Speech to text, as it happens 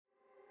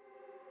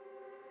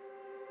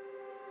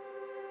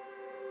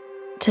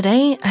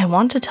Today, I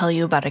want to tell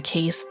you about a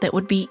case that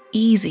would be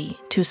easy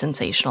to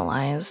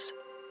sensationalize.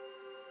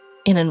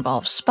 It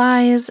involves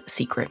spies,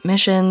 secret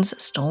missions,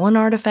 stolen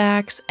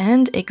artifacts,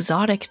 and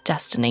exotic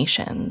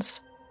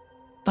destinations.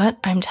 But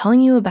I'm telling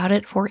you about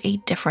it for a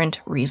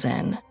different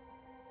reason.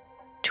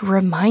 To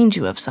remind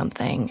you of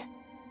something.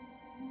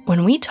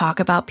 When we talk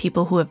about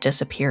people who have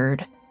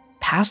disappeared,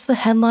 past the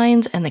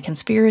headlines and the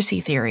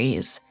conspiracy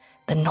theories,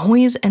 the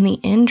noise and the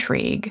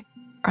intrigue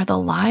are the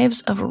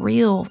lives of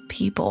real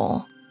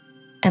people.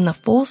 And the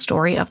full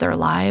story of their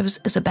lives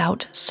is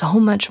about so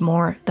much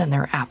more than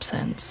their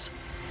absence.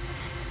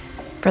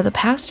 For the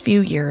past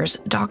few years,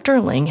 Dr.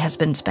 Ling has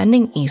been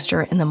spending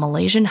Easter in the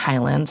Malaysian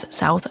highlands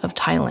south of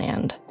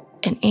Thailand,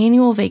 an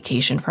annual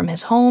vacation from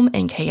his home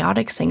in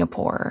chaotic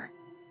Singapore.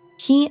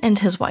 He and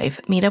his wife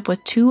meet up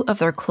with two of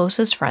their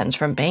closest friends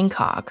from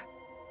Bangkok,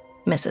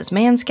 Mrs.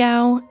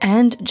 Manskow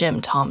and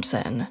Jim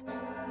Thompson.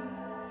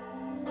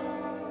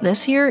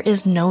 This year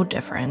is no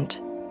different.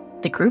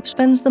 The group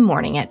spends the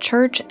morning at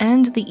church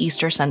and the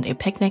Easter Sunday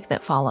picnic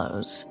that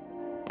follows.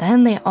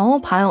 Then they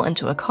all pile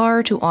into a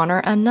car to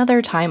honor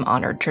another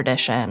time-honored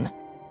tradition,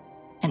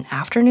 an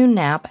afternoon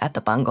nap at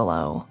the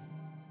bungalow.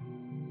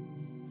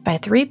 By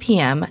 3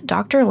 p.m.,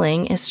 Dr.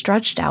 Ling is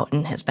stretched out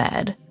in his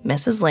bed,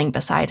 Mrs. Ling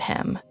beside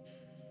him.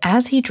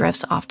 As he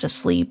drifts off to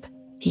sleep,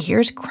 he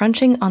hears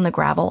crunching on the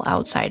gravel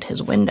outside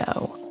his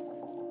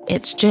window.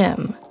 It's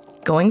Jim,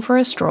 going for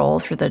a stroll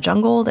through the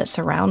jungle that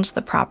surrounds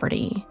the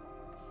property.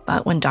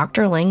 But when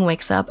Dr. Ling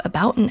wakes up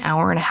about an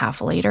hour and a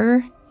half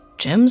later,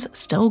 Jim's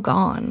still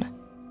gone.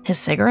 His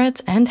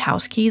cigarettes and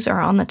house keys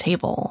are on the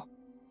table,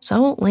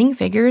 so Ling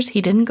figures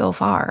he didn't go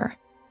far.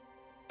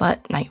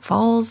 But night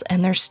falls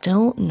and there's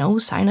still no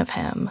sign of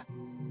him.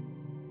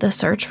 The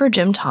search for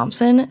Jim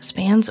Thompson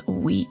spans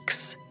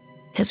weeks,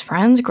 his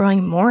friends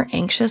growing more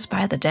anxious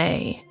by the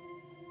day.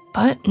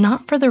 But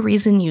not for the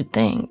reason you'd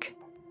think.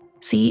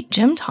 See,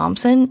 Jim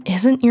Thompson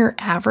isn't your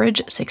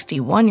average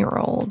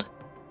 61-year-old.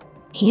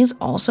 He's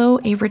also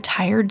a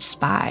retired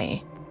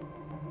spy.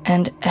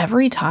 And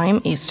every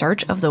time a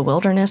search of the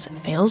wilderness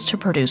fails to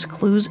produce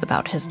clues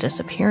about his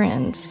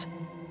disappearance,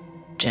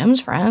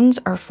 Jim's friends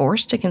are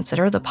forced to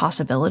consider the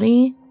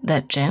possibility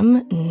that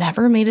Jim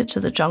never made it to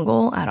the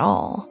jungle at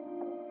all.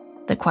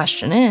 The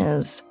question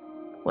is,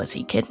 was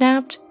he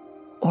kidnapped,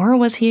 or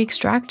was he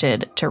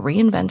extracted to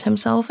reinvent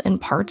himself in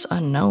parts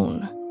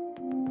unknown?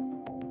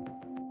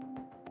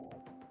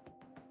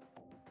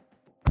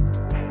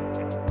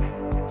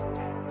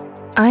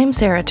 I'm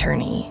Sarah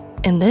Turney,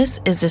 and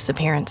this is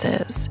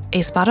Disappearances, a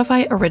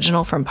Spotify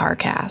original from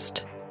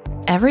Parcast.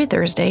 Every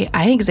Thursday,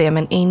 I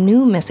examine a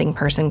new missing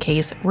person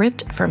case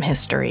ripped from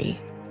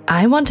history.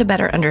 I want to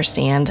better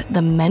understand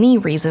the many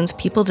reasons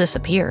people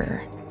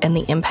disappear and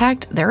the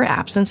impact their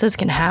absences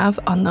can have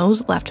on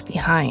those left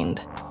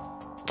behind.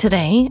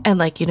 Today, I'd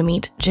like you to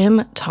meet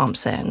Jim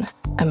Thompson,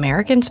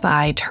 American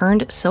spy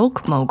turned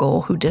silk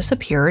mogul who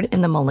disappeared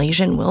in the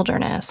Malaysian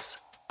wilderness.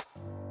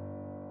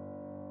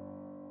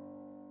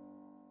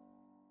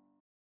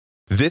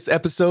 This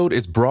episode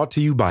is brought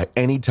to you by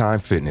Anytime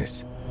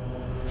Fitness.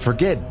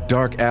 Forget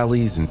dark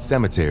alleys and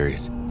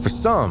cemeteries. For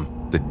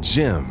some, the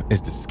gym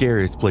is the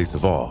scariest place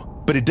of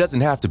all, but it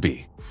doesn't have to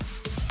be.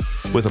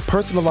 With a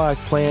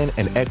personalized plan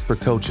and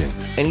expert coaching,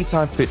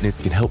 Anytime Fitness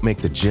can help make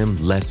the gym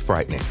less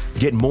frightening.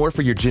 Get more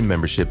for your gym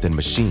membership than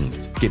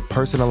machines. Get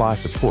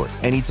personalized support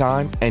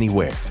anytime,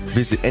 anywhere.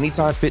 Visit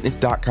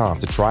AnytimeFitness.com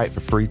to try it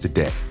for free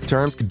today.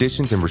 Terms,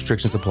 conditions, and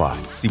restrictions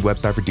apply. See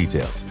website for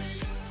details.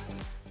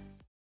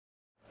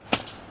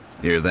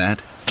 Hear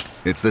that?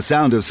 It's the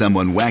sound of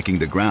someone whacking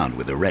the ground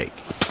with a rake.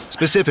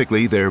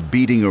 Specifically, they're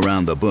beating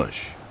around the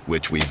bush,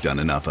 which we've done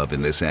enough of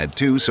in this ad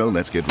too, so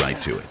let's get right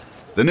to it.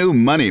 The new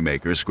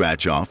Moneymaker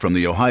scratch-off from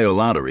the Ohio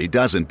Lottery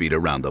doesn't beat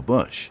around the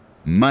bush.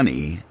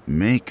 Money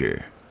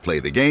Maker. Play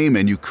the game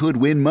and you could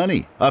win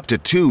money, up to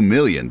 $2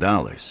 million.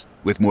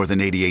 With more than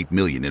 $88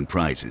 million in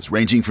prizes,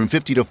 ranging from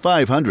 $50 to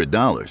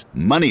 $500,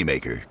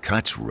 Moneymaker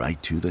cuts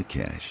right to the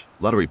cash.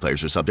 Lottery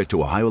players are subject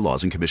to Ohio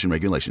laws and commission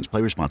regulations.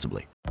 Play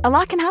responsibly. A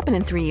lot can happen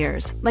in 3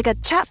 years, like a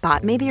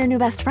chatbot may be your new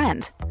best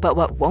friend. But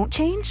what won't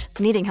change?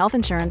 Needing health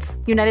insurance.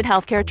 United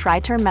Healthcare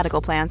Tri-Term Medical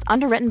Plans,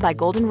 underwritten by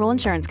Golden Rule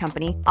Insurance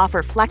Company,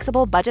 offer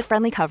flexible,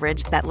 budget-friendly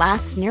coverage that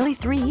lasts nearly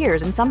 3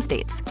 years in some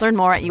states. Learn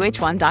more at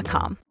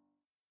uh1.com.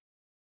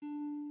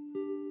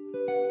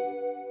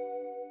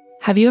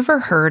 Have you ever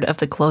heard of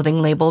the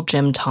clothing label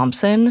Jim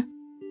Thompson?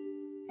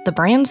 The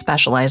brand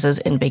specializes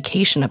in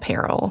vacation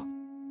apparel.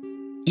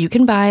 You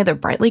can buy their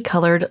brightly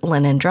colored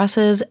linen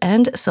dresses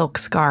and silk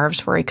scarves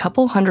for a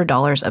couple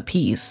 $100s a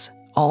piece,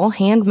 all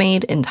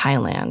handmade in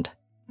Thailand.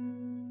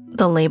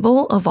 The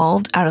label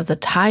evolved out of the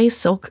Thai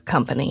Silk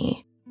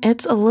Company.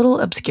 It's a little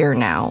obscure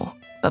now,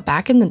 but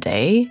back in the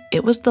day,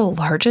 it was the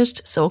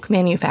largest silk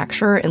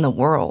manufacturer in the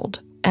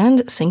world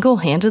and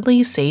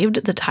single-handedly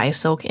saved the Thai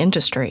silk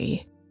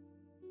industry.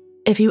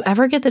 If you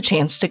ever get the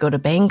chance to go to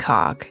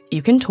Bangkok,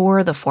 you can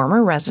tour the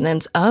former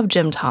residence of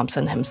Jim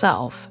Thompson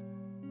himself.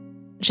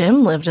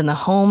 Jim lived in the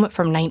home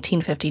from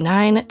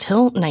 1959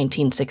 till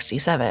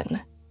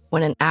 1967.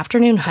 when an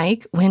afternoon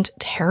hike went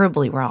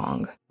terribly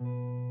wrong.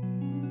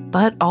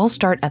 But I'll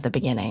start at the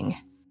beginning.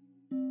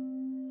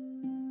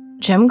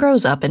 Jim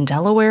grows up in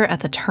Delaware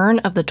at the turn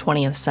of the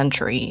 20th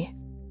century.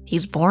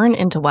 He's born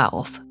into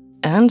wealth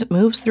and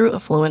moves through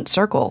affluent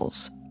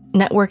circles,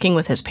 networking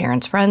with his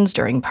parents' friends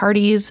during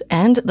parties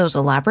and those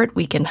elaborate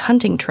weekend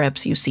hunting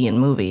trips you see in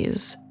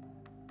movies.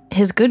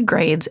 His good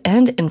grades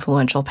and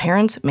influential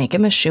parents make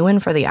him a shoo-in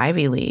for the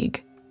Ivy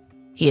League.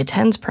 He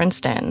attends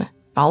Princeton,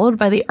 followed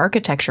by the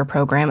architecture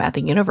program at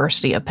the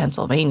University of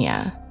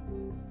Pennsylvania.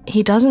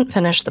 He doesn't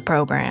finish the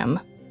program,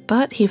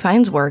 but he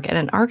finds work at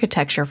an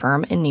architecture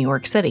firm in New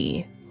York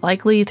City,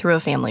 likely through a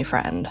family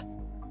friend.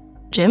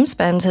 Jim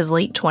spends his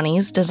late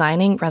 20s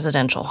designing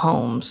residential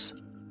homes.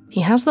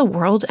 He has the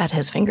world at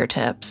his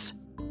fingertips.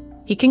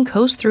 He can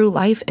coast through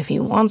life if he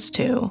wants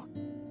to.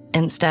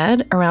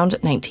 Instead, around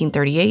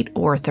 1938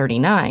 or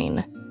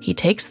 39, he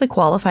takes the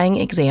qualifying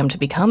exam to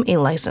become a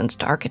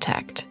licensed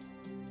architect.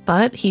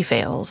 But he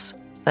fails,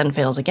 then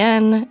fails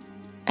again,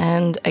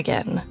 and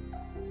again,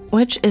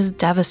 which is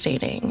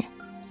devastating.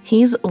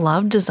 He's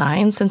loved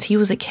design since he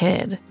was a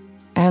kid,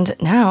 and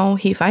now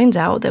he finds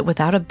out that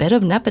without a bit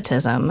of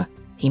nepotism,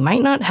 he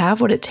might not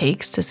have what it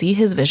takes to see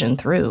his vision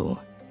through.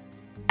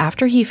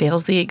 After he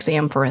fails the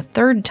exam for a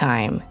third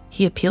time,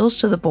 he appeals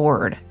to the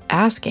board,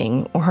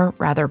 asking, or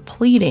rather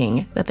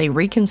pleading, that they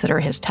reconsider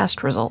his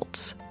test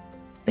results.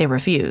 They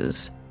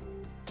refuse.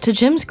 To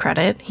Jim's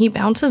credit, he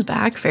bounces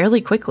back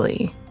fairly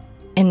quickly.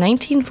 In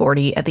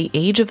 1940, at the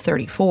age of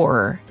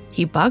 34,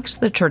 he bucks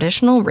the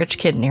traditional rich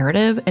kid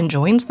narrative and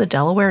joins the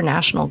Delaware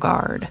National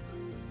Guard.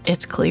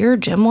 It's clear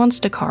Jim wants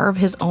to carve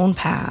his own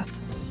path.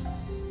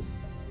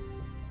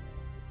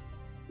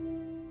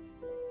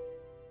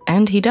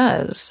 And he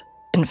does.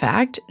 In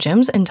fact,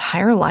 Jim's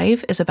entire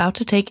life is about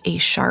to take a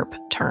sharp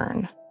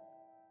turn.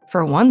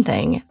 For one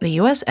thing, the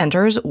U.S.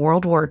 enters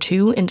World War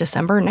II in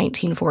December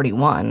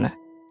 1941.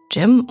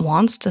 Jim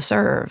wants to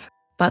serve,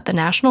 but the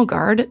National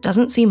Guard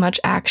doesn't see much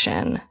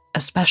action,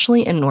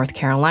 especially in North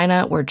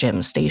Carolina where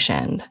Jim's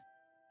stationed.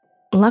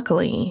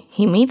 Luckily,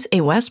 he meets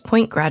a West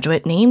Point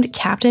graduate named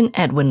Captain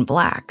Edwin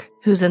Black,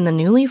 who's in the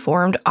newly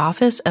formed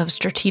Office of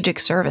Strategic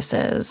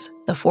Services,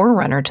 the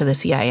forerunner to the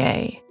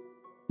CIA.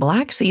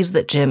 Black sees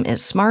that Jim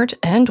is smart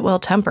and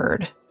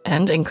well-tempered,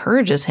 and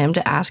encourages him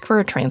to ask for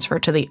a transfer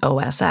to the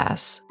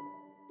OSS.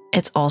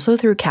 It's also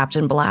through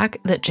Captain Black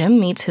that Jim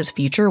meets his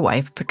future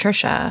wife,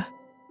 Patricia.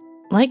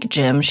 Like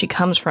Jim, she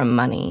comes from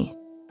money,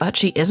 but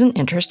she isn't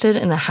interested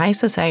in a high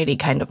society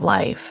kind of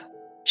life.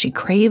 She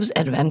craves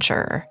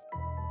adventure.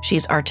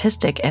 She's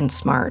artistic and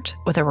smart,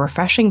 with a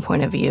refreshing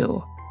point of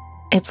view.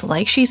 It's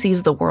like she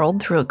sees the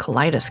world through a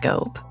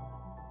kaleidoscope.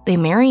 They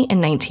marry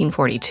in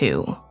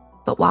 1942.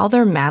 But while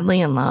they're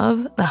madly in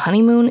love, the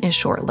honeymoon is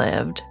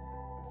short-lived.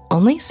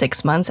 Only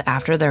 6 months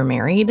after they're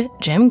married,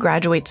 Jim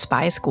graduates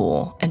spy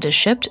school and is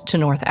shipped to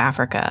North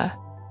Africa.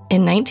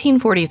 In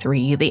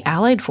 1943, the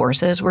Allied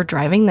forces were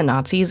driving the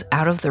Nazis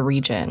out of the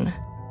region.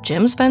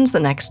 Jim spends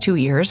the next 2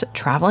 years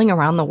traveling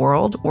around the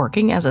world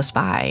working as a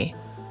spy.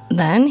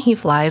 Then he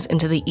flies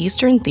into the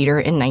Eastern Theater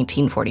in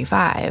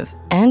 1945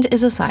 and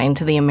is assigned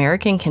to the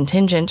American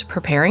contingent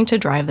preparing to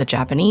drive the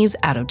Japanese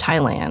out of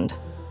Thailand.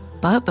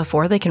 But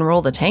before they can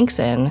roll the tanks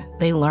in,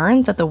 they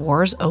learn that the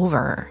war's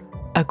over.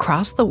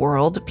 Across the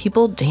world,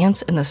 people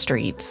dance in the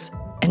streets,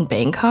 and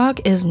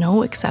Bangkok is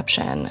no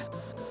exception.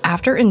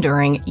 After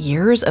enduring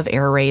years of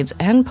air raids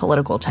and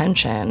political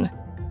tension,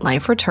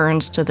 life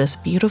returns to this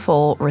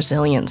beautiful,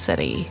 resilient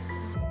city.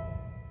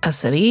 A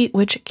city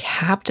which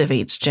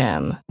captivates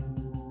Jim.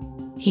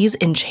 He's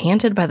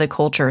enchanted by the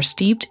culture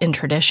steeped in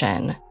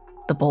tradition,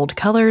 the bold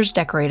colors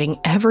decorating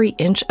every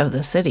inch of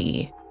the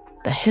city,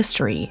 the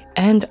history,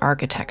 and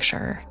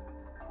architecture.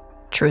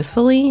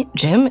 Truthfully,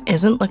 Jim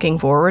isn't looking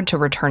forward to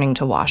returning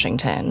to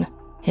Washington.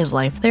 His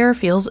life there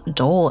feels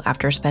dull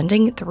after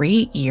spending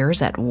 3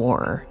 years at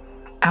war.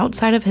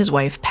 Outside of his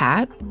wife,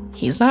 Pat,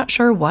 he's not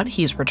sure what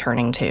he's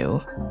returning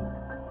to.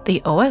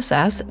 The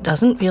OSS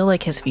doesn't feel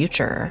like his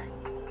future.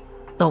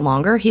 The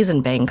longer he's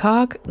in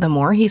Bangkok, the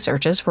more he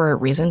searches for a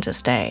reason to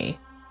stay.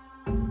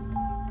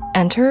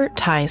 Enter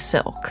Thai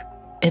silk.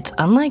 It's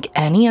unlike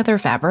any other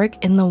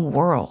fabric in the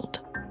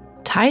world.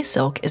 Thai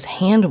silk is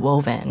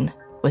hand-woven,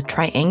 with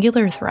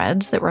triangular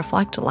threads that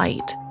reflect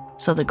light,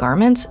 so the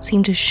garments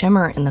seem to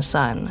shimmer in the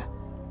sun.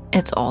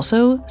 It's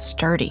also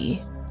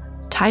sturdy.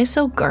 Thai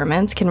silk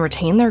garments can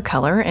retain their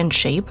color and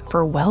shape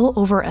for well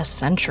over a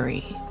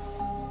century.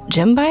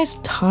 Jim buys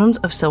tons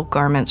of silk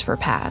garments for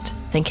Pat,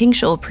 thinking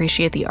she'll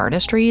appreciate the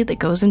artistry that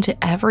goes into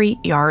every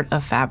yard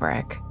of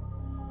fabric.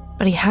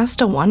 But he has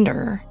to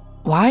wonder,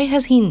 why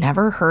has he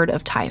never heard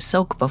of Thai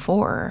silk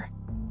before?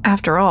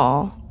 After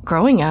all,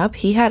 growing up,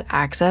 he had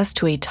access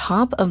to a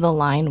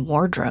top-of-the-line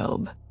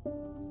wardrobe.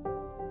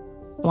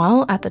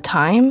 Well, at the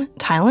time,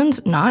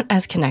 Thailand's not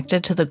as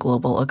connected to the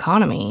global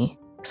economy,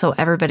 so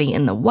everybody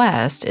in the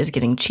West is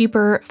getting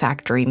cheaper,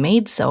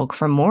 factory-made silk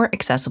from more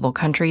accessible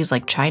countries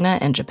like China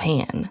and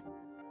Japan.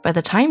 By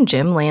the time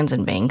Jim lands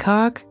in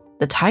Bangkok,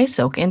 the Thai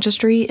silk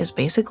industry is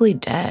basically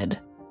dead,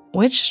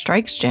 which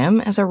strikes Jim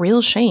as a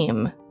real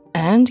shame.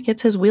 and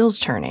gets his wheels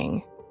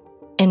turning.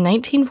 In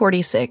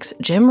 1946,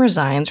 Jim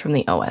resigns from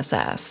the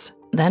OSS,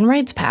 then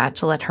writes Pat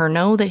to let her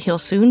know that he'll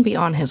soon be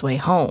on his way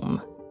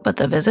home, but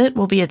the visit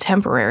will be a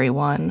temporary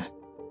one.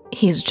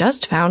 He's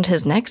just found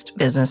his next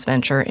business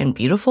venture in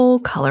beautiful,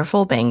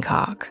 colorful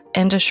Bangkok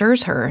and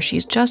assures her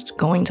she's just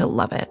going to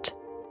love it.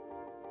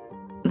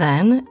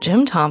 Then,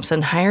 Jim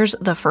Thompson hires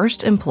the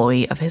first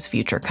employee of his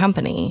future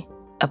company,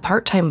 a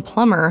part-time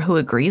plumber who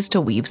agrees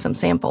to weave some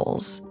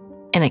samples.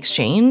 In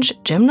exchange,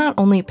 Jim not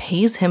only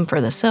pays him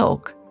for the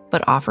silk,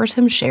 but offers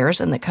him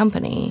shares in the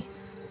company.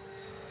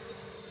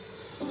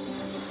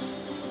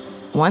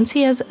 Once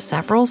he has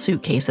several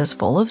suitcases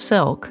full of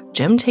silk,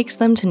 Jim takes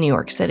them to New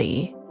York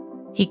City.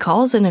 He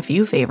calls in a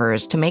few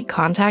favors to make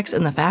contacts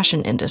in the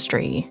fashion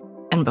industry,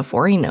 and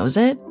before he knows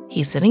it,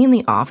 he's sitting in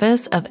the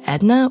office of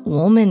Edna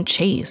Woolman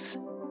Chase,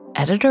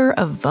 editor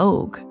of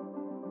Vogue.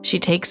 She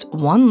takes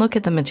one look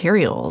at the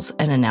materials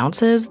and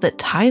announces that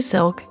Thai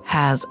silk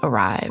has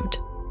arrived.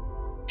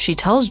 She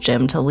tells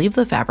Jim to leave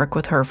the fabric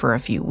with her for a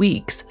few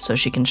weeks so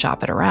she can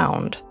shop it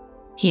around.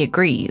 He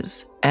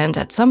agrees, and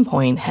at some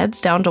point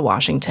heads down to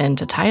Washington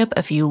to tie up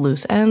a few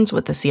loose ends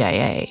with the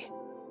CIA.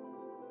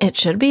 It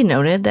should be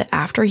noted that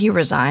after he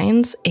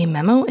resigns, a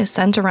memo is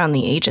sent around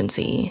the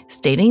agency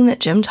stating that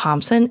Jim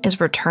Thompson is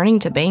returning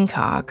to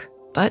Bangkok,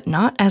 but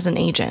not as an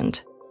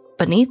agent.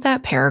 Beneath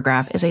that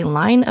paragraph is a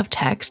line of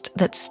text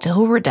that's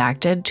still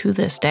redacted to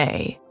this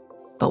day,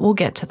 but we'll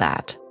get to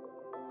that.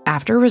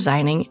 After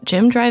resigning,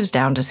 Jim drives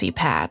down to see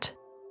Pat.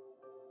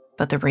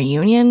 But the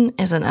reunion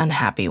is an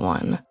unhappy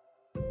one.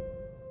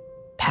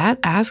 Pat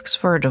asks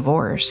for a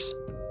divorce.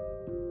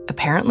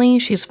 Apparently,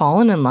 she's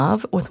fallen in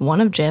love with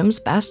one of Jim's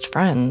best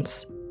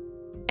friends.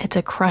 It's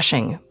a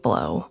crushing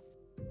blow.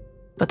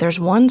 But there's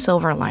one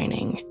silver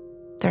lining.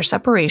 Their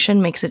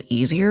separation makes it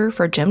easier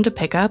for Jim to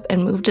pick up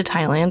and move to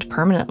Thailand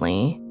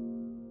permanently.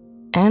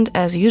 And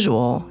as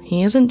usual,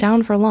 he isn't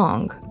down for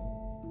long.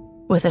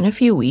 Within a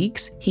few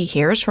weeks, he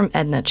hears from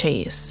Edna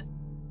Chase.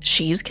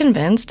 She's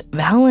convinced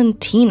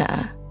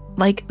Valentina,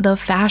 like the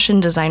fashion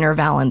designer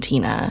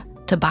Valentina,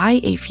 to buy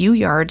a few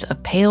yards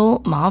of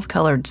pale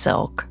mauve-colored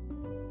silk.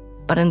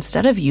 But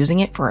instead of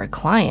using it for a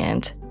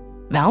client,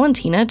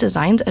 Valentina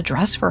designs a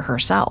dress for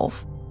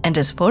herself and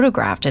is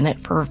photographed in it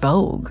for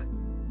Vogue.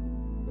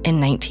 In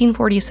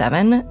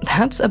 1947,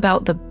 that's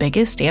about the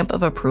biggest stamp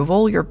of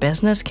approval your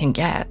business can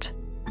get.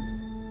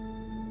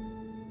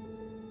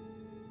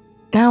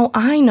 Now,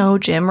 I know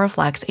Jim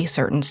reflects a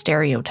certain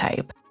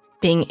stereotype,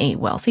 being a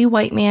wealthy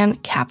white man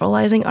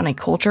capitalizing on a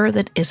culture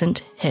that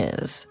isn't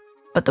his.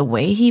 But the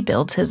way he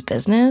builds his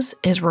business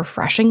is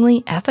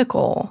refreshingly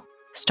ethical,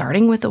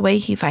 starting with the way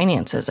he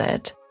finances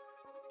it.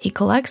 He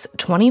collects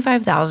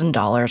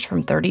 $25,000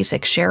 from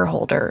 36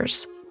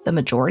 shareholders, the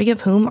majority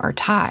of whom are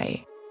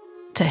Thai.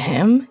 To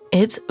him,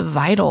 it's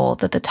vital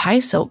that the Thai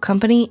Silk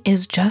Company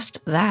is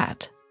just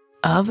that,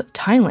 of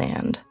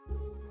Thailand.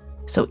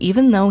 So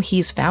even though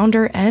he's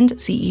founder and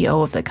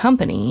CEO of the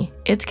company,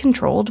 it's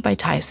controlled by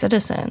Thai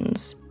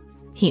citizens.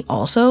 He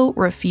also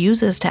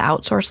refuses to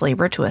outsource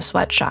labor to a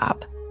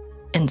sweatshop.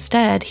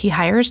 Instead, he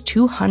hires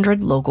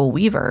 200 local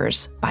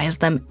weavers, buys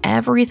them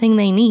everything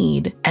they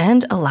need,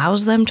 and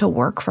allows them to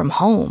work from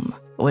home,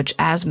 which,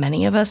 as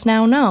many of us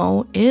now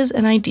know, is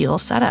an ideal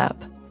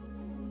setup.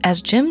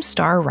 As Jim's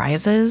star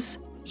rises,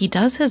 he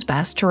does his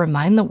best to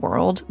remind the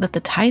world that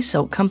the Thai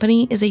Silk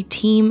Company is a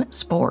team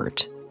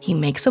sport. He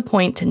makes a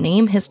point to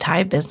name his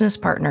Thai business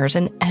partners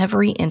in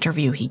every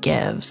interview he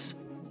gives.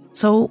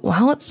 So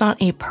while it's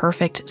not a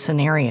perfect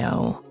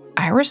scenario,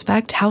 I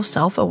respect how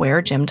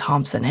self-aware Jim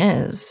Thompson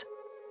is.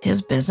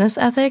 His business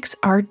ethics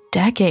are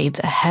decades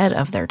ahead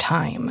of their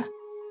time.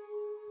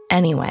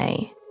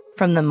 Anyway,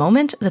 from the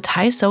moment the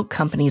Thai Silk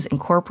Company's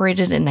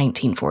incorporated in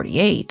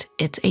 1948,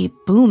 it's a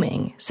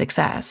booming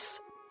success.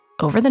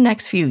 Over the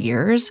next few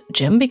years,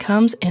 Jim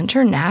becomes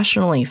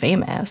internationally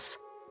famous,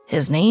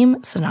 his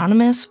name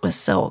synonymous with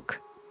silk.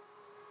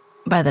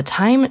 By the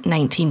time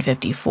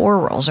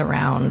 1954 rolls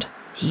around,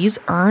 he's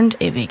earned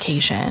a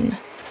vacation.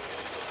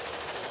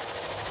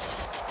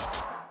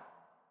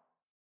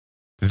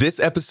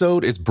 This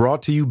episode is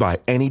brought to you by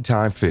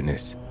Anytime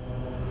Fitness.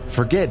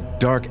 Forget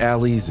dark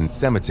alleys and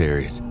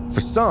cemeteries.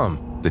 For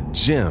some, the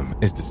gym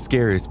is the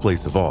scariest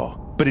place of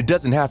all, but it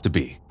doesn't have to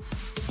be.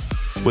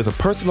 With a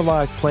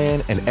personalized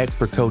plan and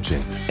expert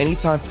coaching,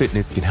 Anytime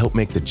Fitness can help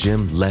make the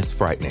gym less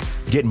frightening.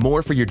 Get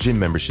more for your gym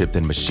membership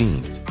than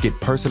machines. Get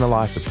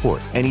personalized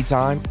support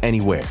anytime,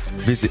 anywhere.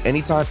 Visit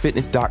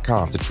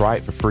AnytimeFitness.com to try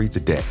it for free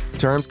today.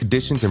 Terms,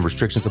 conditions, and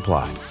restrictions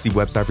apply. See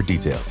website for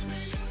details.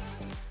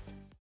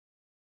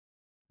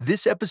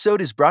 This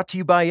episode is brought to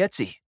you by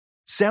Etsy.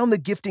 Sound the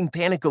gifting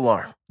panic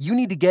alarm. You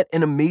need to get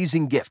an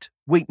amazing gift.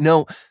 Wait,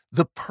 no,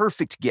 the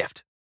perfect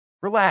gift.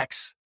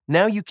 Relax.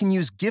 Now you can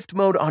use gift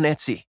mode on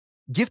Etsy.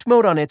 Gift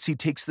mode on Etsy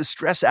takes the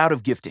stress out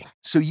of gifting,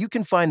 so you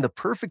can find the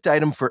perfect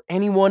item for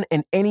anyone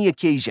and any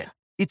occasion.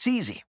 It's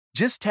easy.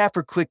 Just tap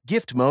or click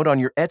gift mode on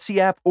your Etsy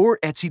app or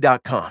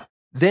Etsy.com.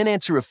 Then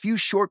answer a few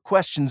short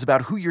questions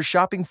about who you're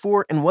shopping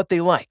for and what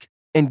they like.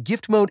 And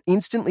Gift Mode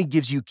instantly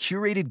gives you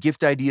curated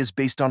gift ideas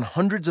based on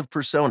hundreds of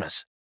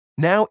personas.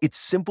 Now it's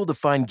simple to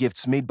find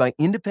gifts made by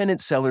independent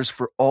sellers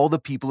for all the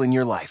people in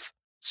your life.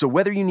 So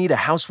whether you need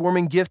a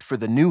housewarming gift for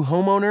the new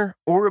homeowner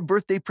or a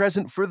birthday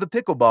present for the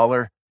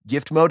pickleballer,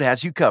 Gift Mode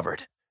has you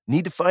covered.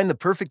 Need to find the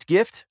perfect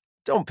gift?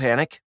 Don't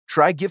panic.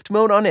 Try Gift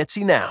Mode on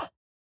Etsy now.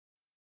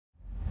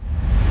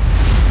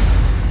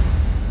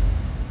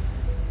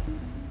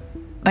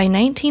 By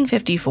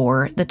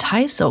 1954, the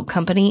Thai Silk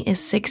Company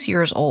is 6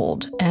 years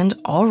old and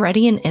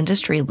already an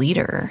industry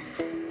leader.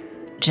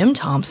 Jim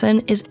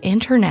Thompson is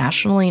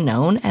internationally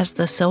known as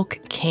the Silk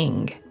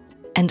King,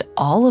 and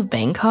all of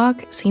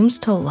Bangkok seems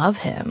to love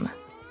him.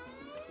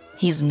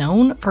 He's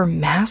known for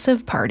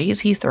massive parties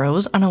he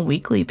throws on a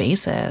weekly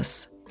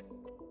basis.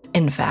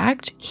 In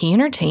fact, he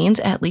entertains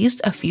at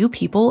least a few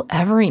people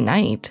every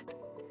night,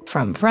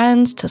 from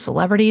friends to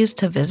celebrities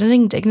to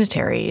visiting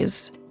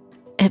dignitaries.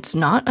 It's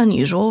not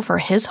unusual for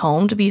his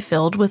home to be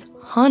filled with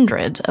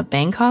hundreds of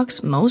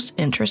Bangkok's most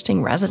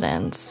interesting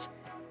residents.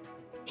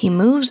 He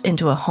moves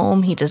into a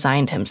home he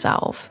designed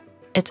himself.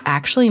 It's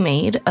actually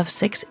made of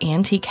 6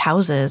 antique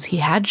houses he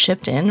had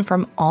shipped in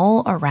from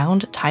all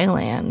around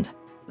Thailand.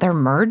 They're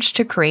merged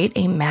to create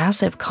a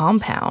massive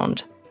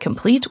compound,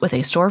 complete with a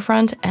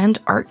storefront and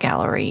art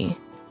gallery.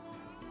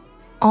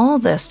 All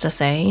this to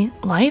say,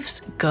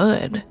 life's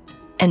good.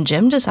 And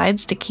Jim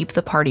decides to keep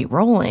the party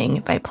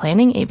rolling by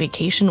planning a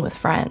vacation with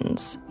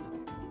friends.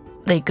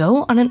 They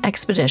go on an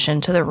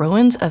expedition to the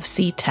ruins of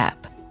Si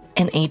Thep,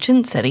 an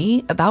ancient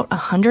city about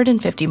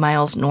 150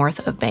 miles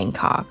north of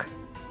Bangkok.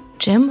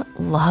 Jim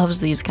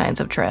loves these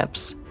kinds of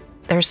trips.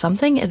 There's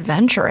something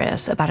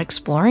adventurous about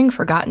exploring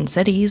forgotten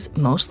cities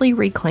mostly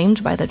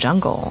reclaimed by the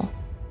jungle.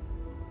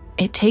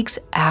 It takes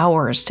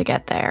hours to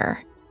get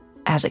there.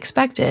 As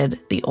expected,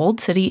 the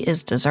old city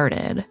is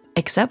deserted,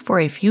 except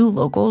for a few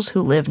locals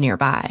who live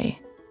nearby.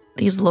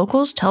 These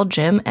locals tell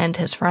Jim and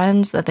his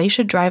friends that they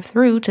should drive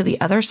through to the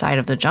other side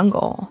of the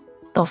jungle.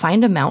 They'll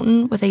find a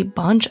mountain with a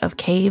bunch of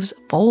caves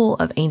full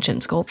of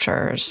ancient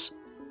sculptures.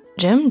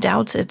 Jim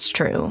doubts it's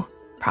true,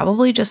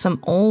 probably just some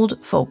old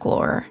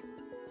folklore.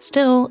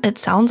 Still, it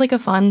sounds like a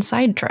fun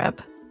side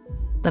trip.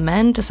 The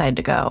men decide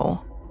to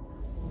go.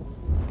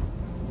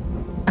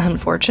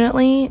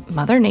 Unfortunately,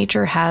 Mother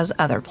Nature has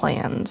other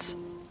plans.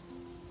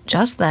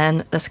 Just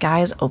then, the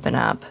skies open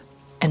up,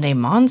 and a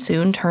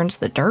monsoon turns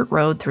the dirt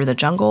road through the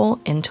jungle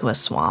into a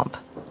swamp.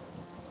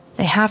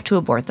 They have to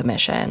abort the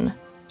mission,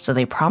 so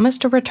they promise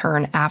to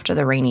return after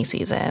the rainy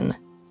season.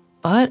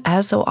 But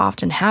as so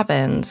often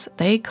happens,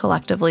 they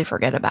collectively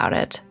forget about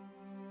it.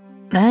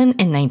 Then,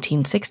 in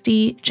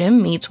 1960,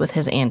 Jim meets with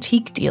his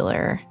antique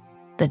dealer.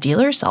 The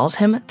dealer sells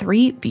him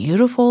 3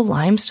 beautiful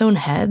limestone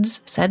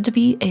heads said to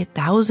be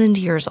 1,000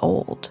 years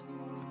old.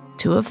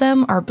 2 of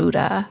them are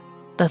Buddha.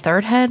 The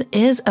third head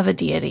is of a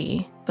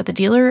deity, but the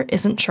dealer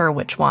isn't sure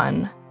which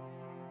one.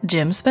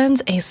 Jim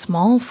spends a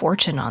small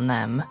fortune on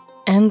them,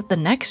 and the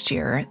next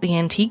year, the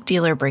antique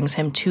dealer brings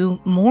him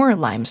 2 more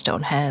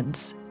limestone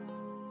heads.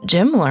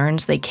 Jim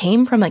learns they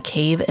came from a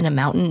cave in a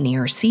mountain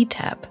near Si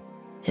Thep.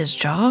 His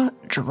jaw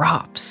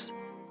drops.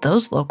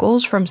 Those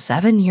locals from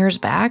 7 years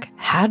back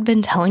had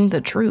been telling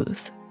the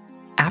truth.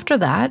 After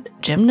that,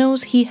 Jim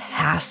knows he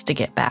has to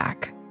get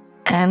back.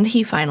 And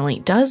he finally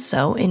does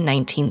so in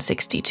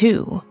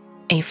 1962,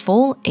 a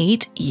full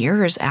 8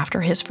 years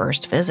after his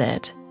first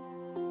visit.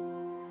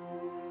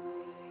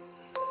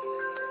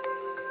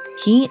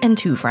 He and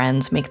 2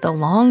 friends make the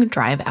long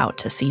drive out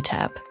to Si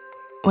Thep.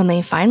 When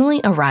they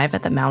finally arrive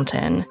at the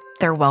mountain,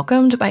 they're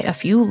welcomed by a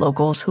few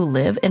locals who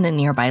live in a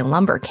nearby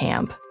lumber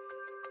camp.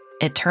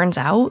 It turns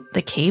out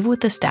the cave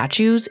with the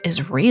statues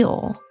is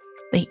real.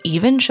 They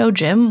even show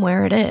Jim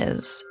where it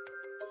is.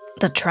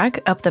 The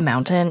trek up the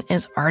mountain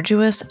is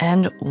arduous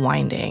and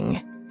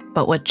winding,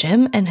 but what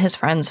Jim and his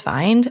friends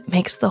find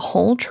makes the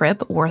whole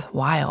trip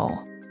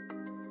worthwhile.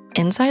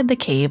 Inside the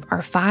cave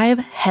are 5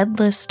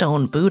 headless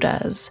stone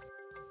Buddhas.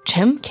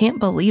 Jim can't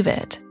believe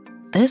it.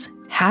 This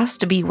has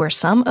to be where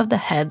some of the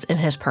heads in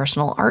his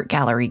personal art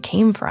gallery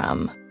came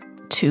from.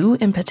 2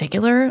 in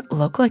particular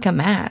look like a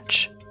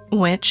match.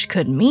 Which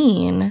could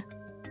mean,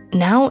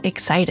 now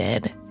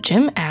excited,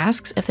 Jim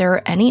asks if there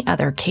are any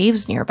other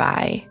caves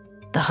nearby.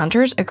 The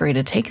hunters agree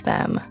to take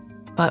them,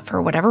 but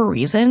for whatever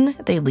reason,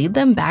 they lead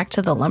them back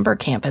to the lumber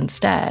camp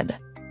instead.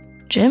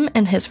 Jim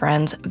and his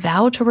friends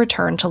vow to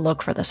return to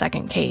look for the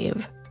second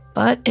cave,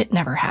 but it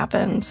never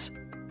happens.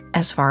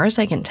 As far as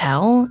I can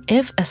tell,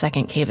 if a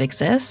second cave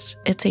exists,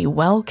 it's a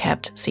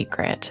well-kept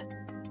secret.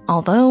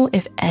 Although,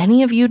 if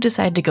any of you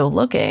decide to go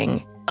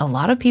looking, a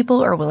lot of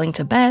people are willing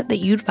to bet that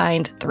you'd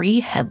find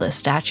 3 headless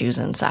statues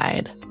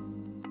inside.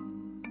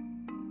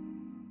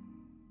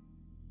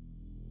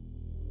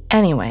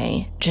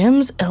 Anyway,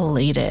 Jim's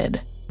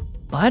elated,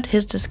 but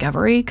his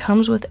discovery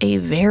comes with a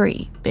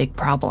very big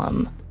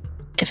problem.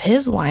 If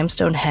his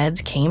limestone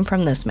heads came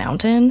from this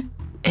mountain,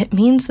 it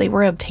means they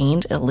were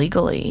obtained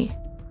illegally.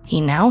 He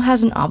now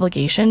has an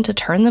obligation to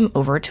turn them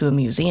over to a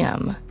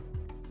museum.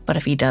 But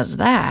if he does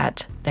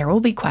that, there will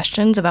be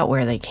questions about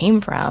where they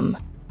came from.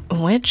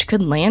 which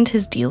could land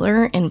his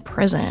dealer in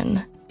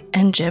prison,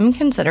 and Jim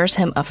considers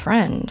him a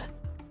friend.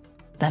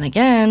 Then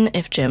again,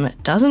 if Jim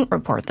doesn't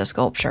report the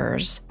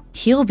sculptures,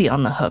 he'll be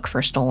on the hook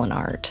for stolen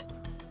art.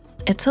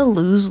 It's a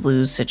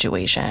lose-lose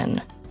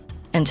situation,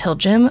 until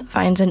Jim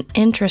finds an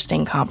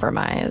interesting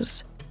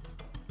compromise.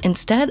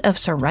 Instead of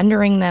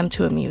surrendering them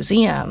to a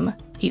museum,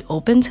 he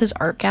opens his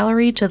art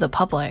gallery to the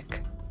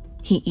public.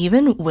 He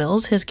even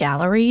wills his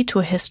gallery to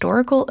a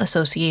historical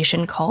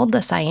association called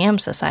the Siam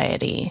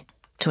Society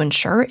to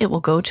ensure it will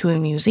go to a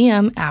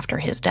museum after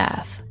his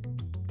death.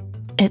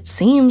 It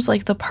seems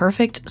like the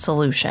perfect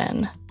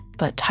solution,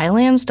 but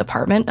Thailand's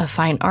Department of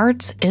Fine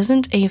Arts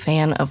isn't a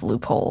fan of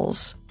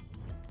loopholes.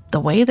 The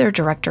way their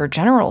director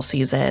general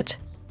sees it,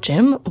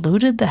 Jim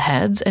looted the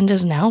heads and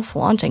is now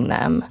flaunting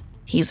them.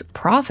 He's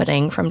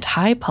profiting from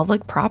Thai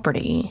public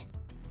property.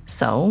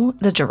 So,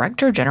 the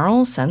director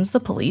general sends the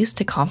police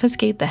to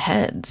confiscate the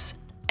heads.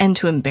 And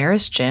to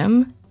embarrass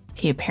Jim,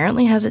 he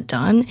apparently has it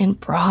done in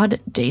broad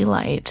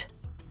daylight,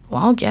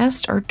 while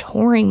guests are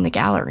touring the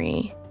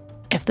gallery.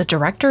 If the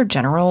director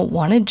general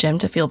wanted Jim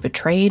to feel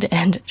betrayed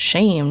and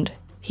shamed,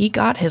 he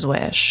got his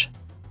wish.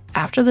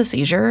 After the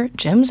seizure,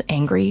 Jim's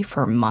angry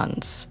for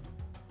months.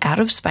 Out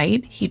of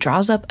spite, he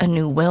draws up a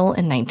new will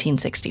in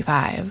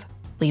 1965,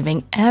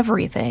 leaving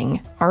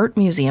everything, art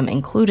museum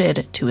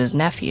included, to his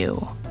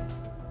nephew.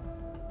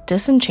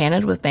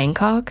 Disenchanted with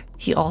Bangkok,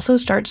 he also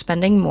starts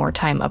spending more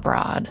time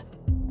abroad.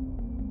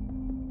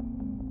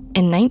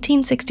 In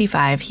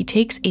 1965, he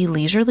takes a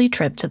leisurely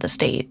trip to the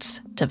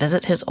States to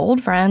visit his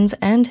old friends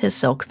and his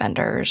silk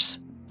vendors.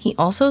 He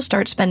also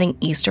starts spending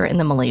Easter in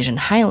the Malaysian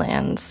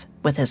highlands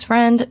with his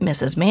friend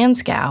Mrs.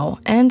 Manskow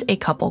and a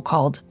couple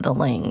called the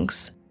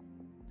Lings.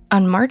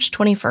 On March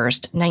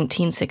 21st,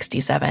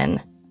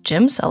 1967,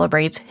 Jim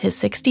celebrates his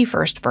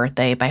 61st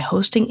birthday by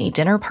hosting a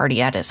dinner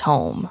party at his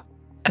home.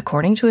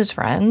 According to his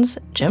friends,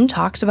 Jim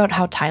talks about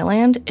how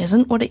Thailand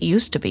isn't what it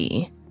used to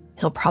be.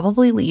 He'll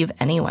probably leave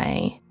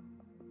anyway.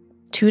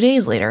 2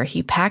 days later,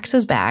 he packs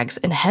his bags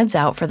and heads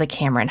out for the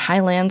Cameron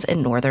Highlands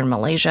in northern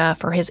Malaysia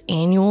for his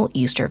annual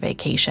Easter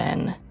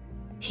vacation.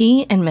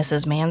 He and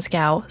Mrs.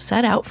 Manskow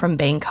set out from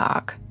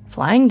Bangkok,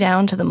 flying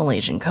down to the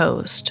Malaysian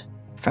coast.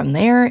 From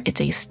there,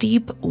 it's a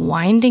steep,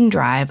 winding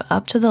drive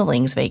up to the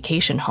Ling's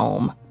vacation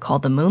home,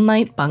 called the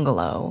Moonlight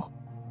Bungalow.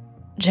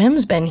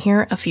 Jim's been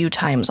here a few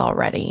times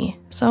already,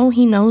 so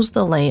he knows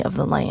the lay of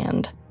the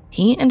land.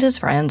 He and his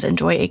friends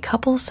enjoy a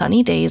couple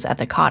sunny days at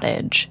the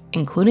cottage,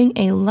 including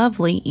a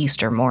lovely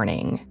Easter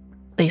morning.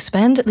 They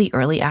spend the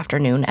early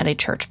afternoon at a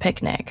church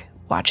picnic,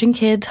 watching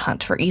kids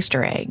hunt for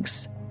Easter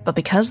eggs. But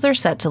because they're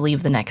set to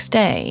leave the next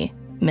day,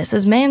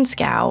 Mrs.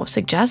 Manskow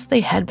suggests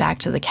they head back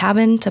to the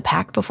cabin to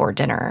pack before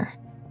dinner.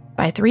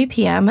 By 3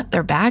 p.m.,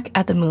 they're back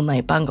at the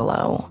Moonlight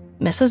Bungalow.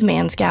 Mrs.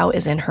 Manskow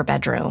is in her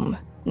bedroom,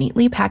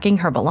 neatly packing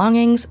her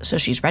belongings so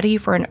she's ready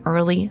for an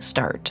early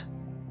start.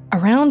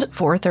 Around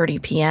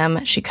 4:30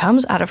 p.m., she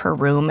comes out of her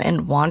room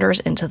and wanders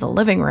into the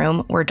living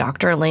room where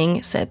Dr.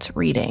 Ling sits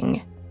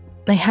reading.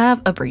 They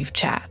have a brief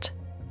chat.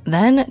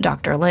 Then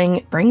Dr.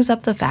 Ling brings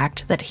up the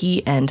fact that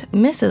he and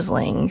Mrs.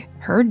 Ling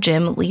heard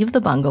Jim leave the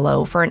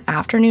bungalow for an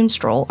afternoon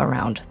stroll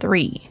around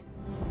 3.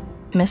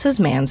 Mrs.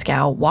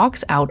 Manskow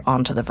walks out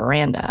onto the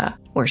veranda,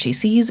 where she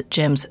sees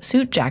Jim's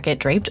suit jacket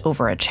draped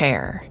over a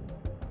chair.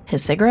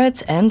 His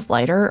cigarettes and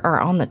lighter are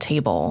on the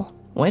table,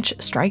 which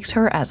strikes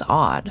her as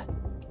odd.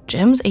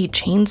 Jim's a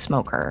chain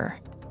smoker.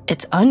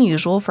 It's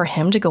unusual for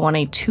him to go on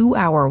a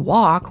 2-hour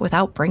walk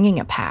without bringing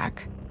a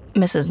pack.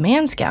 Mrs.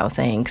 Manskow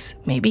thinks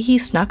maybe he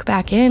snuck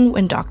back in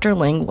when Dr.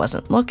 Ling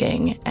wasn't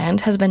looking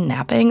and has been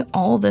napping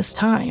all this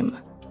time.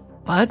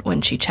 But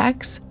when she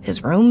checks,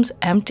 his room's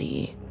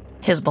empty.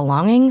 His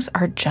belongings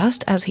are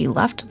just as he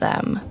left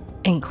them,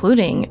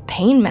 including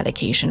pain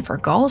medication for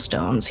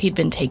gallstones he'd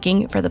been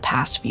taking for the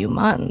past few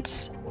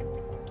months.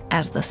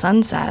 As the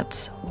sun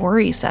sets,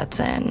 worry sets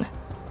in.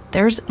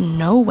 There's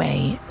no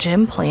way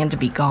Jim planned to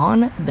be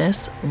gone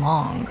this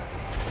long.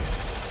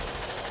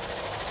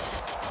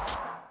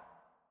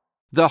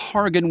 The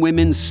Hargan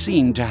women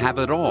seemed to have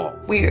it all.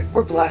 We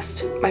were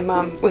blessed. My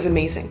mom was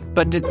amazing.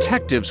 But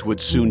detectives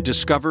would soon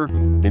discover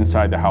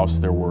inside the house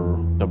there were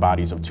the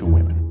bodies of 2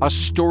 women. A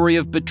story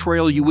of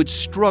betrayal you would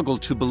struggle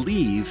to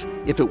believe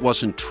if it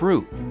wasn't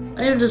true.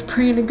 I am just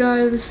praying to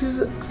God, this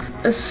is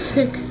a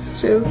sick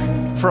joke.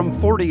 From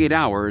 48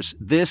 Hours,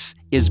 this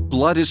is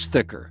Blood is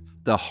Thicker,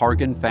 the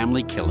Hargan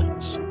family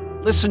killings.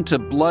 Listen to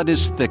Blood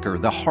is Thicker,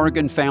 the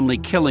Hargan family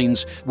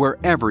killings,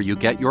 wherever you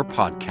get your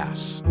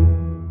podcasts.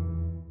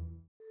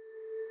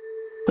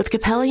 With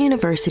Capella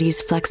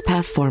University's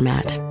FlexPath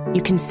format,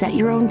 you can set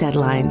your own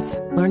deadlines,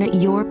 learn at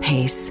your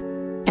pace,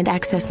 and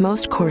access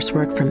most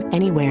coursework from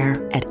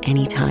anywhere at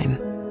any time.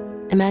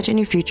 Imagine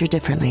your future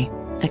differently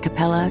at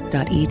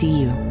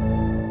capella.edu.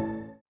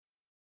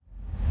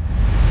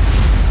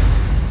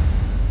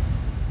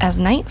 As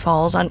night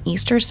falls on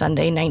Easter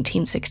Sunday,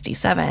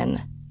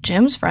 1967,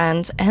 Jim's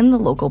friends and the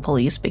local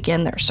police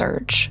begin their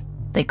search.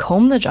 They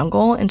comb the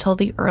jungle until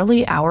the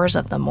early hours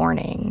of the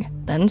morning,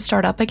 then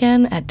start up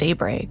again at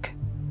daybreak.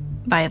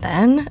 By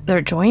then,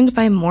 they're joined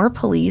by more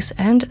police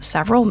and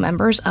several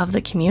members of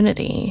the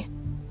community.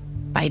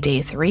 By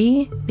day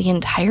 3, the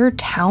entire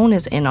town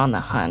is in on the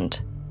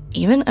hunt.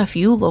 Even a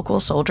few local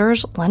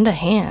soldiers lend a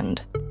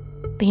hand.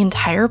 The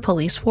entire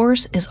police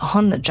force is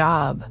on the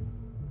job.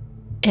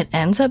 It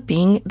ends up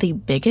being the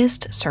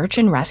biggest search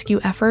and rescue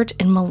effort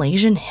in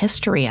Malaysian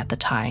history at the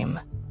time.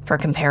 For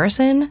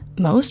comparison,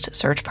 most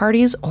search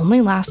parties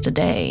only last a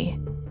day.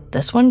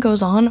 This one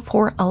goes on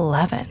for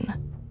 11.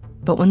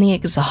 But when the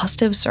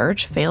exhaustive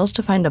search fails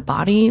to find a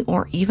body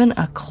or even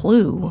a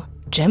clue,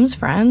 Jim's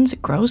friends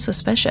grow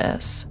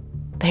suspicious.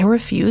 They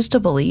refuse to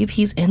believe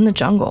he's in the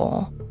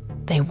jungle.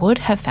 They would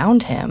have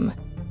found him.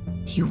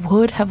 He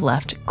would have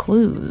left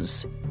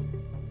clues.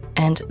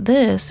 And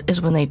this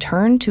is when they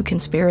turn to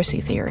conspiracy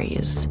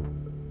theories.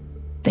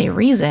 They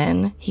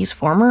reason he's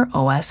former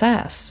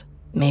OSS.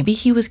 Maybe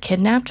he was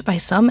kidnapped by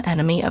some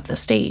enemy of the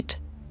state,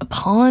 a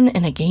pawn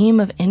in a game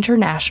of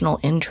international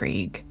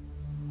intrigue.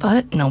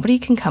 But nobody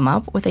can come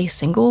up with a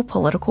single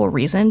political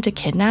reason to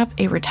kidnap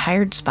a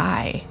retired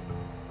spy.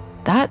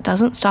 That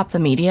doesn't stop the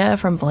media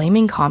from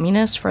blaming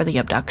communists for the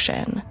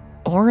abduction,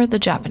 or the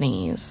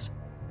Japanese.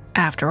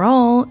 After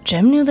all,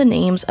 Jim knew the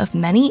names of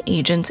many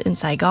agents in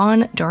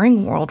Saigon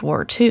during World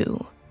War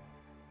II.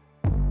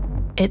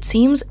 It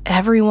seems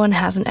everyone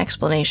has an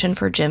explanation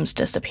for Jim's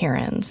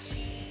disappearance.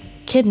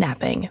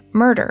 Kidnapping,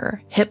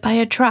 murder, hit by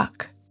a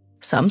truck.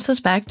 Some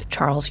suspect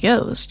Charles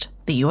Yost,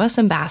 the US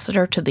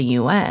ambassador to the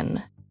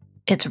UN.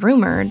 It's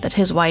rumored that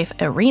his wife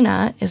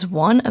Irina is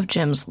one of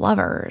Jim's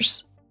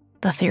lovers.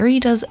 The theory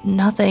does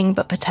nothing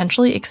but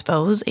potentially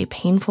expose a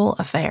painful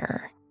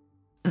affair.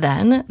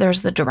 Then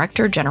there's the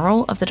Director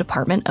General of the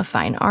Department of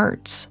Fine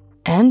Arts,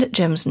 and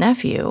Jim's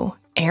nephew,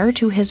 heir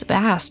to his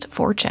vast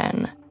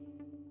fortune.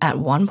 At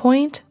one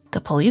point, the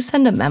police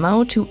send a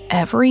memo to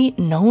every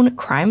known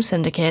crime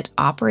syndicate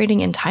operating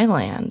in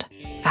Thailand,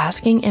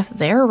 asking if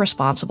they're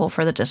responsible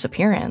for the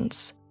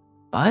disappearance.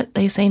 But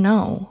they say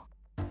no.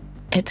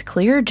 It's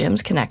clear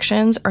Jim's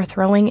connections are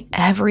throwing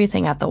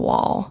everything at the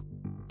wall,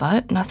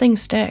 but nothing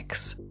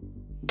sticks.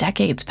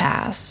 Decades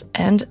pass,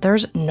 and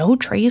there's no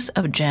trace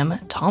of Jim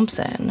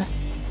Thompson.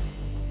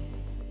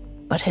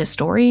 But his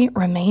story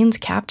remains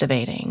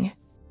captivating.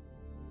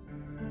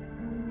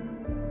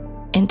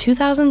 In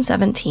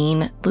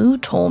 2017, Lou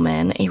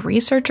Tolman, a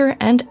researcher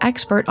and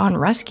expert on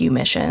rescue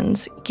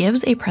missions,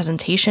 gives a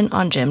presentation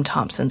on Jim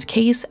Thompson's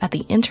case at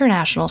the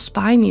International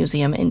Spy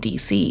Museum in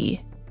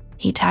DC.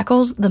 He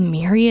tackles the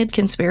myriad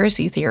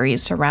conspiracy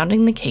theories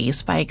surrounding the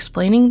case by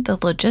explaining the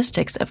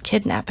logistics of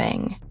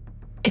kidnapping.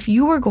 If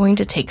you were going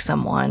to take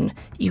someone,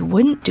 you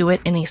wouldn't do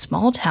it in a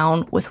small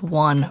town with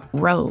one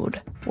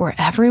road, where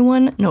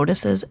everyone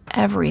notices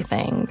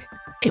everything.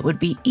 It would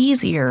be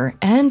easier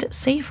and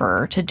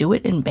safer to do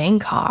it in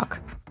Bangkok,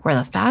 where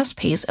the fast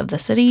pace of the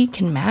city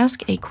can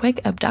mask a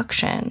quick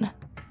abduction.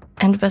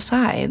 And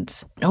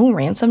besides, no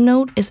ransom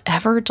note is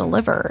ever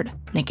delivered,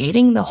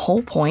 negating the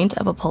whole point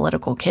of a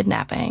political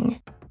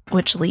kidnapping,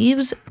 which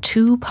leaves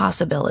two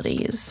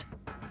possibilities.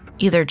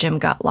 Either Jim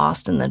got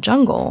lost in the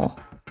jungle,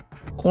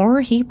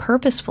 or he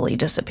purposefully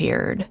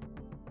disappeared.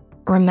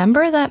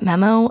 Remember that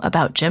memo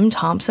about Jim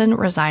Thompson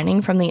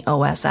resigning from the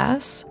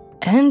OSS?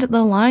 And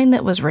the line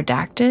that was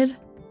redacted?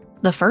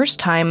 The first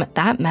time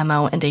that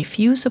memo and a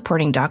few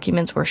supporting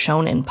documents were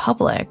shown in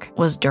public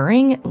was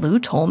during Lou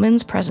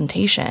Tolman's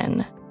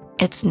presentation.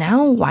 It's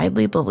now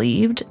widely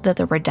believed that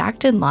the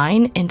redacted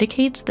line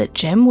indicates that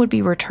Jim would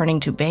be returning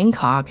to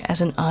Bangkok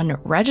as an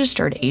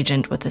unregistered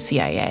agent with the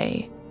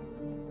CIA.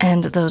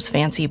 And those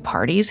fancy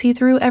parties he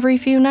threw every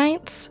few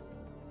nights?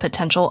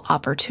 Potential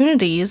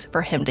opportunities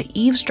for him to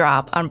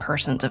eavesdrop on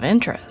persons of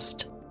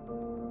interest.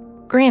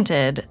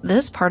 Granted,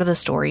 this part of the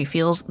story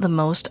feels the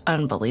most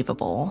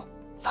unbelievable,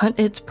 but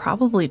it's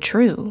probably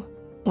true,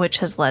 which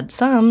has led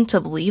some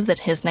to believe that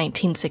his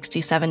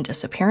 1967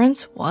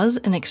 disappearance was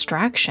an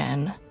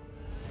extraction.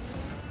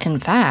 In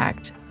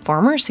fact,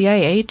 former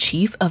CIA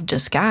Chief of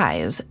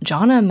Disguise,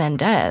 Jana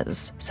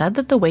Mendez, said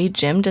that the way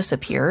Jim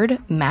disappeared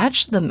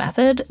matched the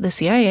method the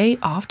CIA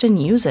often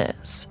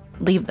uses.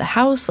 Leave the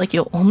house like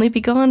you'll only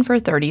be gone for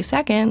 30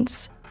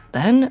 seconds,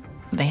 then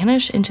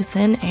vanish into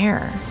thin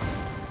air.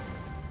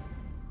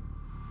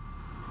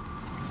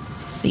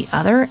 The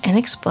other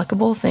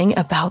inexplicable thing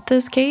about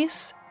this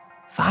case?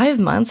 5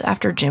 months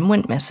after Jim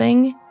went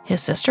missing,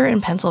 his sister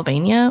in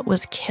Pennsylvania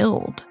was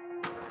killed.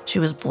 She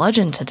was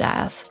bludgeoned to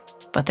death,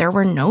 but there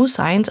were no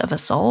signs of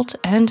assault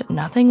and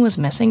nothing was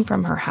missing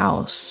from her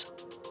house.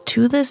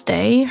 To this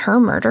day,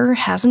 her murder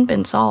hasn't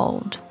been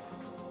solved,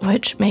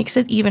 which makes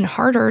it even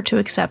harder to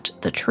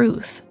accept the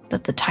truth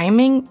that the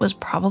timing was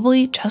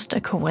probably just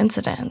a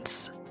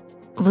coincidence.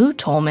 Lou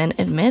Tolman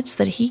admits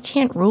that he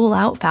can't rule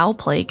out foul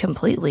play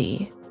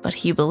completely, but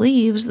he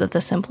believes that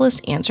the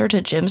simplest answer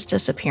to Jim's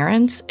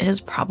disappearance is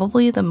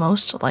probably the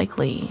most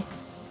likely.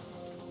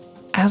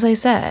 As I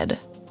said,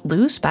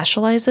 Lou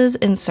specializes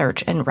in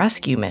search and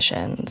rescue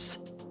missions,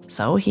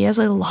 so he has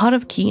a lot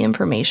of key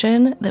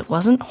information that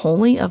wasn't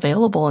wholly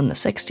available in the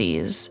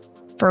 60s.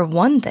 For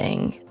one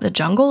thing, the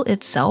jungle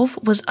itself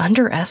was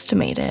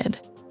underestimated.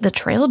 The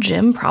trail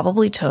Jim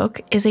probably took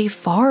is a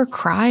far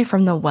cry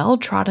from the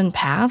well-trodden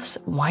paths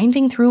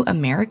winding through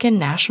American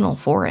national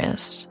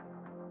forests.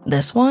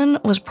 This one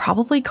was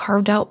probably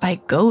carved out by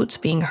goats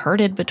being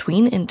herded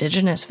between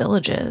indigenous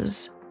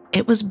villages.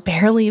 It was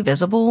barely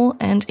visible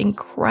and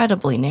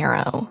incredibly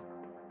narrow.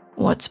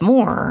 What's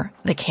more,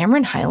 the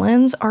Cameron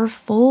Highlands are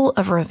full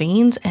of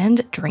ravines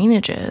and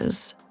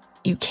drainages.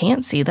 You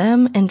can't see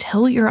them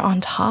until you're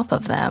on top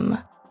of them,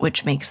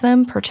 which makes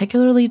them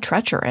particularly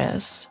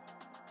treacherous.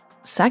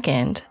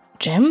 Second,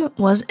 Jim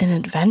was an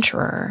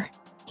adventurer.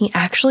 He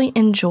actually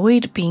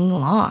enjoyed being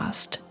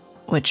lost,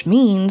 which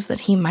means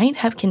that he might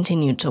have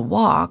continued to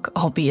walk,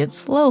 albeit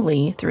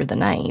slowly, through the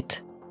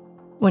night.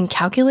 When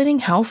calculating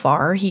how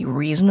far he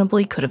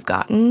reasonably could have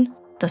gotten,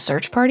 the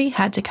search party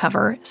had to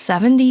cover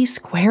 70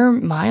 square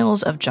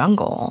miles of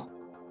jungle.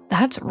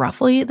 That's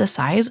roughly the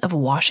size of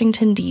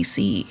Washington,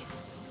 D.C.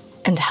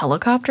 And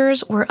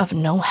helicopters were of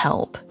no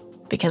help,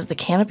 because the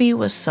canopy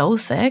was so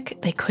thick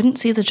they couldn't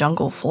see the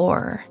jungle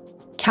floor.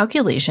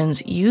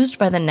 Calculations used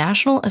by the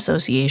National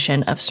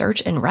Association of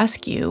Search and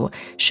Rescue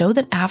show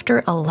that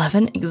after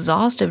 11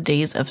 exhaustive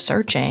days of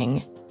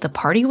searching, the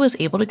party was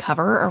able to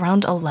cover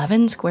around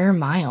 11 square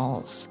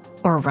miles,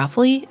 or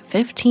roughly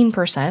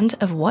 15%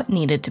 of what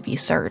needed to be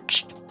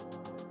searched.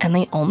 And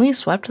they only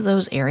swept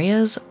those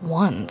areas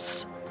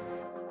once.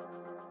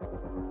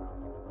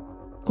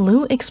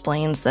 Lou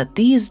explains that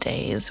these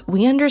days,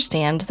 we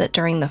understand that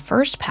during the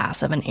first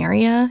pass of an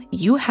area,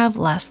 you have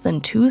less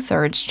than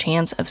 2/3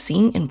 chance of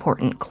seeing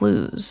important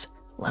clues,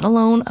 let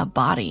alone a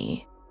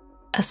body.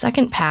 A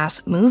second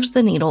pass moves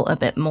the needle a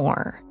bit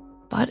more,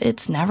 but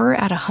it's never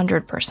at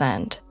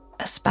 100%,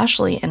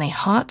 especially in a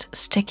hot,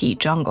 sticky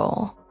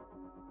jungle.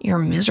 You're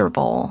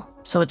miserable,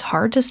 so it's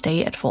hard to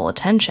stay at full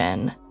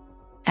attention.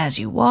 As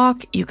you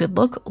walk, you could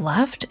look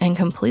left and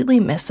completely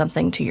miss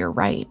something to your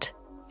right.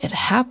 It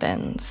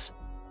happens.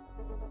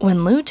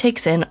 When Lou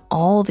takes in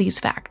all these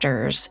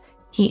factors,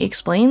 he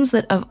explains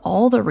that of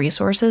all the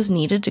resources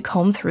needed to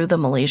comb through the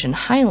Malaysian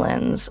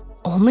highlands,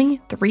 only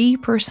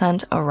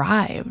 3%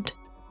 arrived.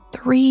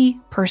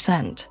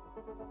 3%.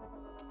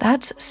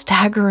 That's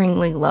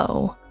staggeringly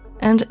low,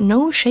 and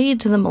no shade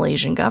to the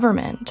Malaysian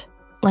government.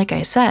 Like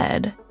I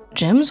said,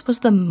 Jim's was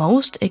the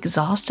most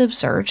exhaustive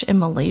search in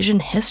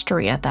Malaysian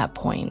history at that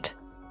point.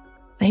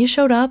 They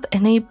showed up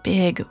in a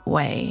big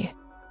way.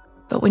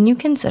 But when you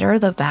consider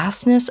the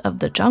vastness of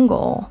the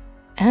jungle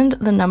and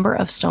the number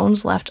of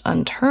stones left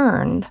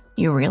unturned,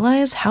 you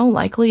realize how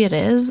likely it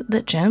is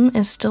that Jim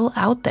is still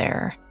out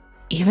there,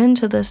 even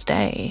to this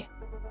day.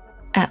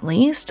 At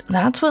least,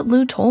 that's what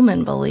Lou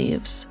Tolman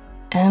believes.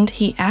 And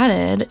he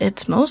added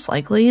it's most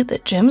likely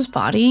that Jim's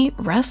body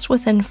rests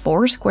within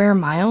 4 square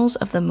miles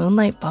of the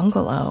Moonlight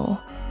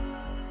Bungalow.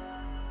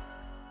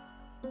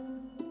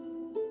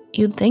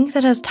 You'd think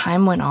that as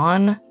time went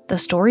on, the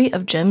story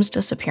of Jim's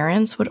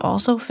disappearance would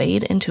also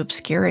fade into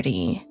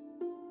obscurity.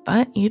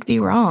 But you'd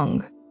be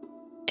wrong.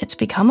 It's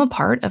become a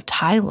part of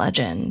Thai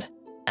legend,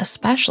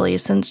 especially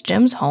since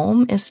Jim's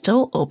home is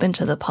still open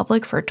to the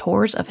public for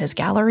tours of his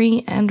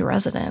gallery and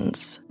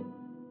residence.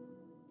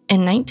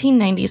 In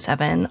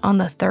 1997, on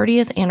the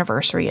 30th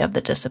anniversary of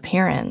the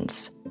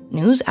disappearance,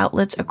 news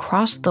outlets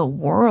across the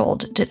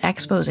world did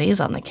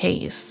exposés on the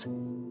case,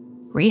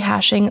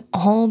 rehashing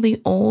all the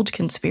old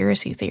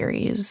conspiracy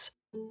theories.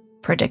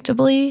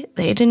 Predictably,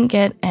 they didn't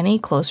get any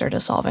closer to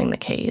solving the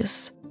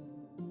case.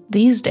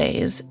 These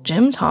days,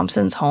 Jim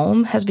Thompson's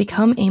home has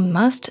become a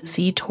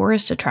must-see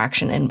tourist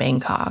attraction in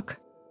Bangkok,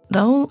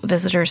 though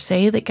visitors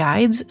say that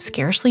guides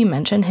scarcely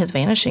mention his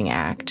vanishing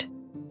act.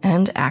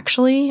 And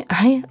actually,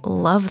 I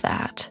love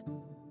that.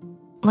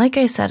 Like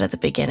I said at the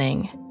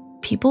beginning,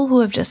 people who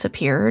have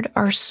disappeared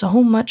are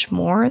so much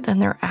more than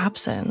their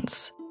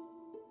absence.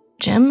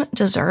 Jim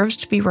deserves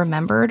to be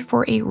remembered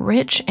for a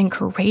rich and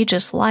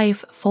courageous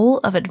life full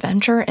of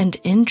adventure and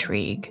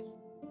intrigue.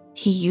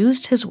 He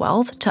used his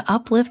wealth to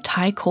uplift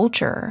Thai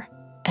culture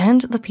and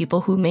the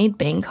people who made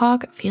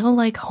Bangkok feel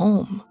like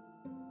home.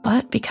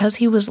 But because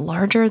he was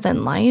larger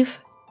than life,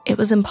 it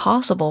was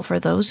impossible for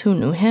those who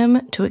knew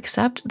him to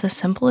accept the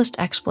simplest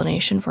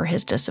explanation for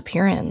his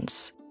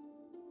disappearance.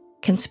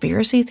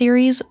 Conspiracy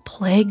theories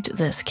plagued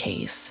this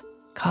case,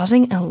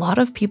 causing a lot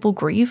of people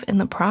grief in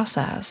the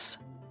process.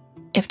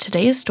 If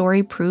today's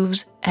story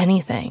proves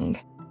anything,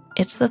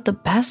 it's that the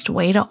best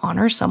way to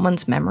honor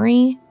someone's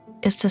memory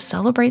is to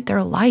celebrate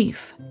their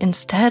life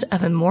instead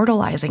of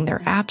immortalizing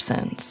their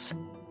absence.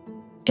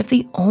 If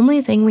the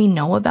only thing we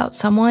know about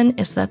someone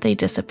is that they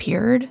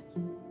disappeared,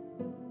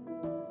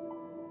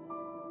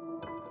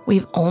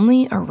 we've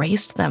only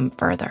erased them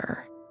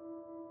further.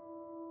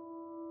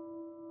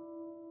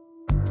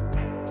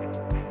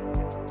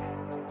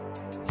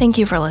 Thank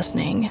you for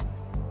listening.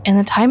 In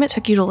the time it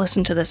took you to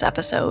listen to this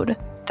episode,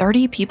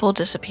 30 people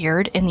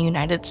disappeared in the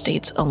United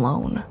States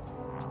alone.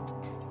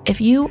 If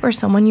you or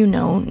someone you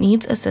know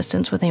needs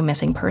assistance with a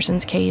missing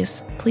persons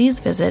case, please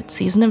visit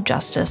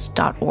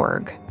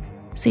seasonofjustice.org.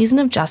 Season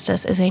of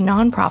Justice is a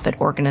nonprofit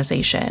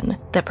organization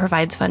that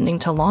provides funding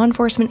to law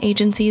enforcement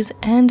agencies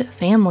and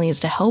families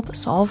to help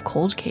solve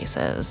cold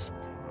cases.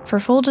 For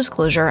full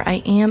disclosure,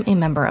 I am a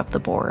member of the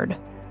board.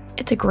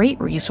 It's a great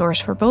resource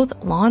for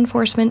both law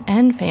enforcement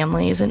and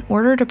families in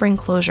order to bring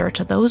closure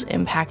to those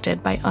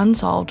impacted by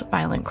unsolved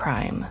violent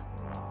crime.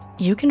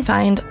 You can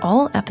find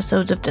all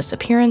episodes of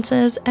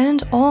Disappearances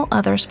and all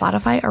other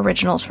Spotify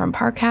originals from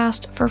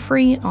Parcast for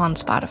free on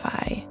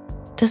Spotify.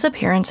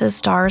 Disappearances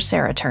stars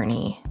Sarah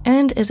Turney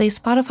and is a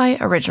Spotify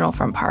original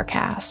from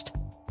Parcast.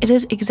 It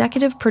is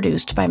executive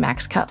produced by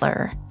Max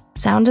Cutler,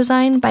 sound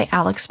design by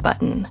Alex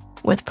Button,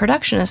 with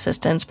production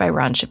assistance by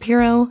Ron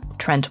Shapiro,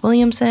 Trent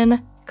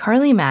Williamson,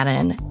 Carly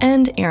Madden,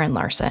 and Aaron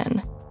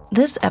Larson.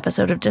 This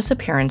episode of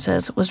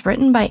Disappearances was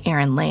written by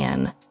Aaron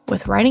Lan,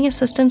 with writing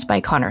assistance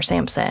by Connor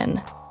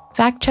Sampson,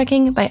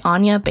 fact-checking by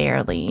Anya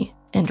Bayerly,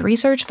 and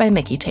research by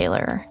Mickey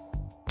Taylor.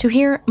 To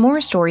hear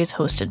more stories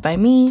hosted by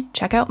me,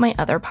 check out my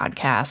other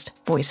podcast,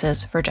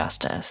 Voices for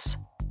Justice.